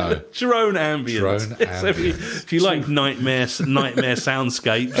 Don't you know? Drone ambient. Drone So if you like nightmare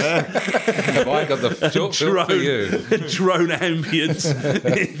soundscapes, Have I got the short film for you? drone ambience.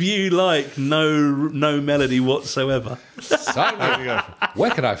 If you like no melody whatsoever. So,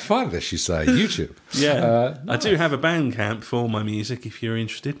 where can I find this, you say? YouTube. Yeah, I do have a Bandcamp for my music if you're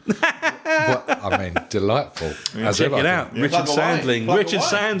interested. Well, I mean, delightful. As Check ever, it I out. think. Richard Plug away. Sandling. Plug Richard away.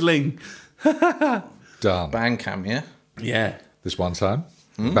 Sandling. Done. Bandcamp, yeah? Yeah. This one time,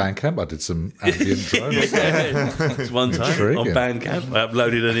 Bandcamp, I did some ambient drone. It's one time Intriguing. on Bandcamp. I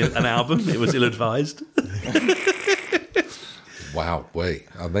uploaded an album. It was ill-advised. Wow, wait.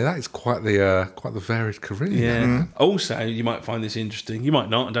 I mean, that is quite the varied career. Yeah. Also, you might find this interesting. You might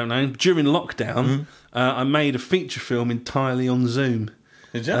not. I don't know. During lockdown, I made a feature film entirely on Zoom.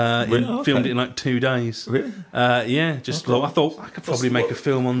 Did you? Filmed it in like 2 days. Really? Yeah. Just I thought I could probably make a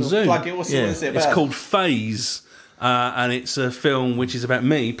film on Zoom. Plug it. What is it about? It's called Phase, and it's a film which is about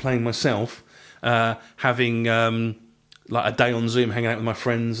me playing myself, having like a day on Zoom, hanging out with my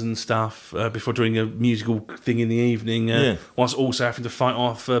friends and stuff before doing a musical thing in the evening, whilst also having to fight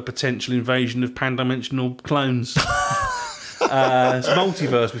off a potential invasion of pan-dimensional clones. It's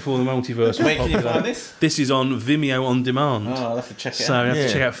multiverse before the multiverse. Where was can you popular. find this? This is on Vimeo on demand. Oh, I'll have to check it So out. you have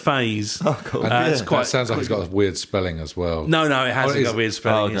to check out Phase. Oh, cool. And It's that quite. sounds like it's got a weird spelling as well. No, it hasn't is got it? weird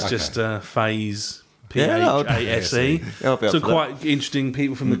spelling. Oh, It's okay. just Phase. Yeah, no, Phase. Yeah, I'll be up So for quite interesting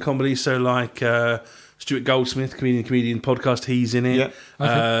people from the comedy. So like Stuart Goldsmith, comedian podcast. He's in it.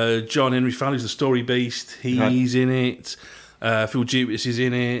 Yeah. John Henry Fallon, who's the Story Beast. He's in it. Phil Jupitus is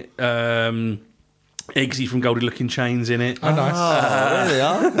in it. Eggsy from Goldie Looking Chains in it. Oh, nice. Really?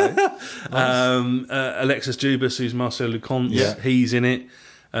 Okay. Alexis Dubas, who's Marcel Leconte. Yeah. He's in it.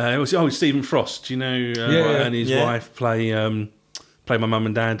 Stephen Frost. You know, and his wife play my mum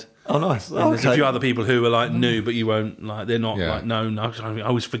and dad. Oh, nice. And there's a few other people who are like new, but you won't like. They're not like no. I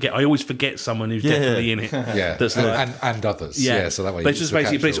always forget someone who's definitely in it. Yeah, that's like, and others. Yeah, so that way. But it's just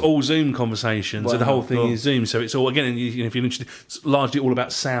basically, but it's all Zoom conversations. So the whole thing is Zoom. So it's all again. If you're interested, it's largely all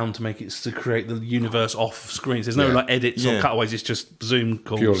about sound to make it to create the universe off screens. There's no like edits or cutaways. It's just Zoom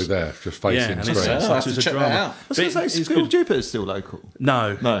calls. Purely there, just facing screen. It's a drama. I was going to say, is Phil Jupitus still local?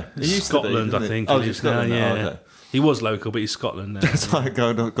 No, he used Scotland, to be, I think. Oh, he's Scotland now, okay. He was local, but he's Scotland now. It's like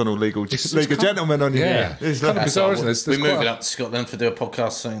gone all legal gentleman on you. Yeah. It's kind of bizarre, isn't it? We're moving up to Scotland to do a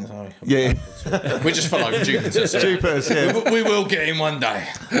podcast soon. Sorry. Yeah. We're just following Jupitus. Jupitus, we will get him one day.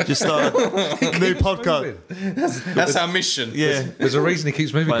 Just start a new podcast. That's our mission. Yeah. There's a reason he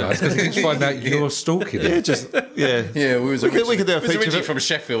keeps moving, guys, because he keeps finding out you're stalking him. Yeah, we could do a feature. Originally from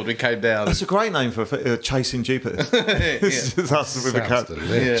Sheffield, we came down. That's a great name for Chasing Jupitus. It's just us with a cat.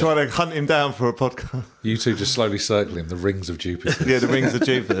 Trying to hunt him down for a podcast. You two just slowly circling the rings of Jupiter. Yeah, the rings of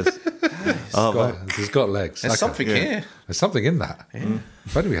Jupiter. He's got legs. There's something here. There's something in that.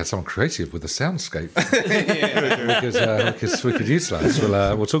 If only we had someone creative with the soundscape. we could utilise.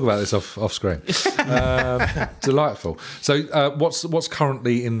 We'll talk about this off screen. Delightful. So, what's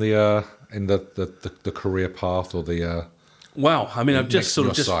currently in the career path or the? Well, I mean, I've just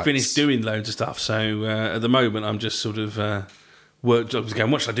sights. finished doing loads of stuff. So at the moment, I'm just sort of. Work jobs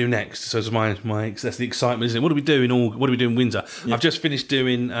again. What should I do next? So it's that's the excitement, isn't it? What do we do in Windsor? I've just finished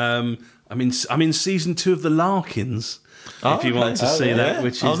doing. I'm in season 2 of the Larkins. If you want to see that,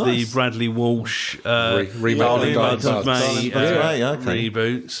 which is the Bradley Walsh Darling Buds of May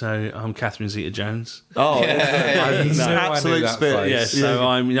reboot. So I'm Catherine Zeta-Jones. Absolute spirit. Yeah,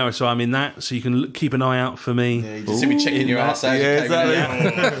 so I'm in that. So you can keep an eye out for me. Yeah, you just see me checking your ass out. Yeah,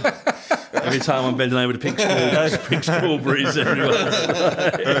 exactly. Every time I'm bending over to pick strawberries, everyone.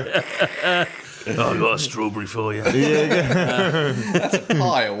 I've got a strawberry for you. That's a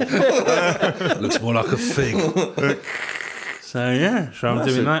pile. Looks more like a fig. So I'm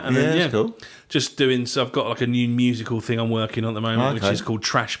doing that, and then cool. Just doing. So I've got like a new musical thing I'm working on at the moment, which is called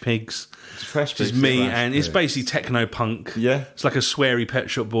Trash Pigs. Trash Pigs. It's me, and it's basically techno punk. Yeah, it's like a sweary Pet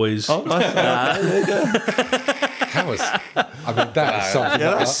Shop Boys. Oh, nice. That is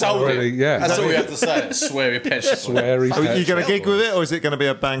something. That's all we have to say. Sweary Pet Shop. Sweary. Are you going to gig with it, or is it going to be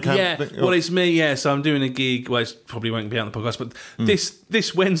a Bandcamp thing? Well, it's me. Yeah, so I'm doing a gig. Well, it probably won't be on the podcast, but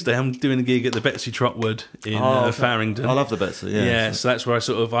this Wednesday I'm doing a gig at the Betsy Trotwood in Farringdon. I love the Betsy. Yeah, so that's where I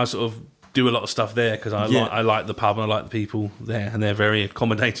sort of do a lot of stuff there because I like the pub and I like the people there, and they're very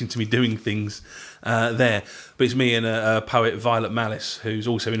accommodating to me doing things there. But it's me and a poet, Violet Malice, who's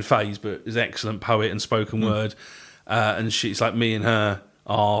also in Phase, but is an excellent poet and spoken word. And it's like me and her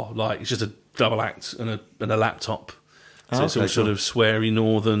are like, it's just a double act and a laptop. So it's all sort of sweary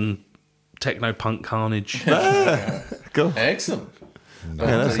northern techno punk carnage. Cool. Excellent.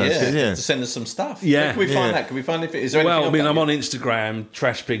 That's good, to send us some stuff. Yeah. Can we find that? Can we find it? Is there Well, I mean, I'm on on Instagram,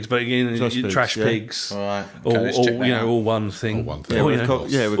 Trash Pigs, but again, Trash Pigs. All right. All one thing. All one thing.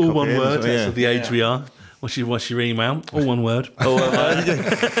 All one word. That's the age we are. What's your email? All one word. All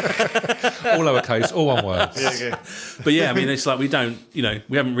lowercase, all one word. But yeah, I mean, it's like we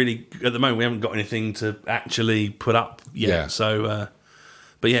haven't really, at the moment, we haven't got anything to actually put up yet. Yeah. So,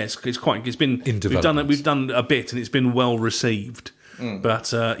 but yeah, it's been in development. We've done a bit and it's been well received.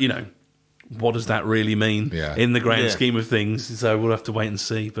 But, what does that really mean in the grand scheme of things? So we'll have to wait and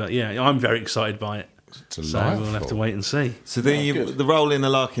see. But yeah, I'm very excited by it. Delightful. So we'll have to wait and see. So then the role in the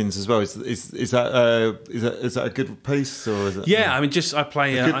Larkins as well is that a good piece or is it? Yeah, I mean, I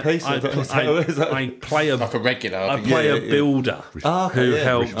play a good piece. I play a like a regular. I play a builder who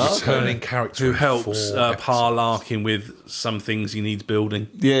helps returning character who helps Pa Larkin with some things he needs building.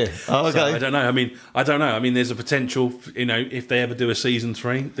 Yeah. Oh, okay. So I don't know. I mean, there's a potential. If they ever do a season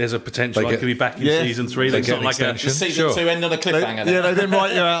 3, there's a potential I could be back in season 3. It's not like a season 2 end on a cliffhanger. They didn't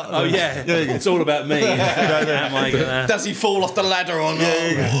write you out. Oh yeah, it's all about me. Does he fall off the ladder or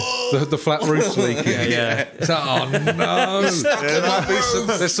not? The flat roof's leaking. Oh no!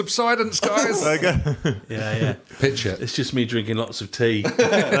 There's subsidence, guys. Yeah. Pitch it. It's just me drinking lots of tea,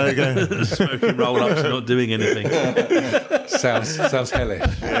 smoking roll-ups, not doing anything. Sounds hellish.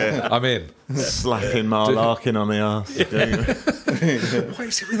 Yeah. I'm in. Slapping Mark Larkin on the arse. What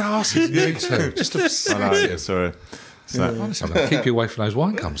is it with arses? You two? Just sorry. Honestly, keep you away from those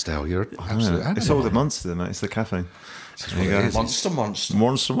wine cums, Dale. You're an absolute animal. It's all the monster, mate. It's the caffeine. There you go. Monster.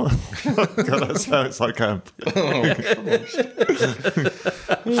 Monster. God, that sounds like camp.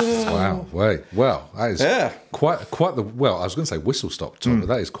 Wow. Wait. Well, that is quite the. Well, I was going to say whistle stop tour, but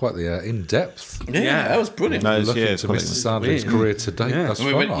that is quite the in depth. Yeah, that was brilliant. No, Looking it's to quite- Mr. Sandling's career to date thus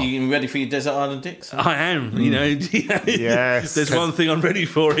far. You ready for your Desert Island dicks? I am, Yes. There's one thing I'm ready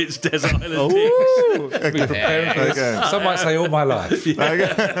for. It's Desert Island Ooh. Preparing some might say all my life.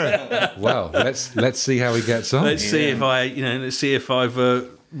 Okay. Well, let's see how he gets on. Let's see if I've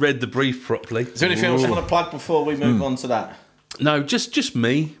read the brief properly. Is there anything else you want to plug before we move on to that? No, just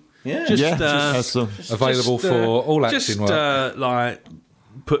me. Yeah. Just Available for all acting just work. like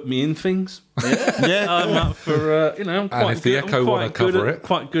put me in things. Yeah. I'm up for I'm quite if the good. Echo I'm quite wanna good cover at, it.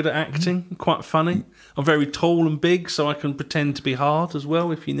 quite good at acting. Quite funny. I'm very tall and big, so I can pretend to be hard as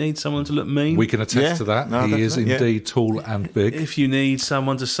well. If you need someone to look mean, We can attest Yeah. to that. No, He is definitely, yeah. indeed tall and big. if you need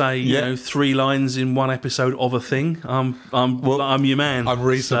someone to say Yeah. 3 lines in one episode of a thing, I'm your man. I'm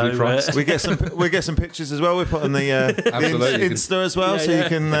reasonably priced. We get some pictures as well. We put on the Absolutely. Insta as well, so you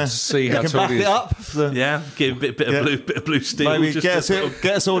can See you how can tall back he it is. up. So yeah, give a bit of blue steel. maybe just get to us, sort of-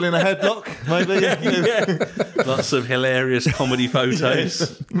 get us all in a headlock. Maybe. yeah. Lots of hilarious comedy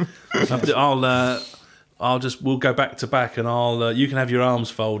photos. We'll go back to back, and you can have your arms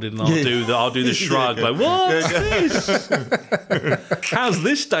folded, and I'll do the shrug. Like, what's this? How's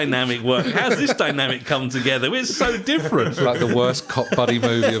this dynamic work? How's this dynamic come together? It's so different. Like the worst cop buddy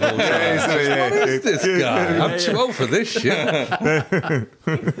movie of all time. What is this guy? I'm too old for this shit.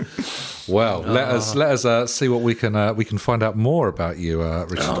 Well, let us see what we can find out more about you,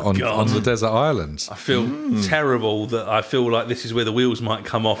 Richard, on the desert islands. I feel terrible that I feel like this is where the wheels might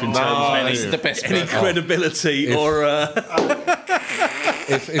come off in terms of this is the best any bit. credibility or.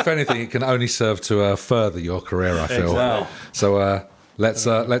 If anything, it can only serve to further your career. I feel Exactly. so.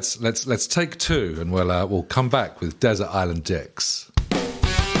 Let's take 2, and we'll come back with Desert Island Dicks.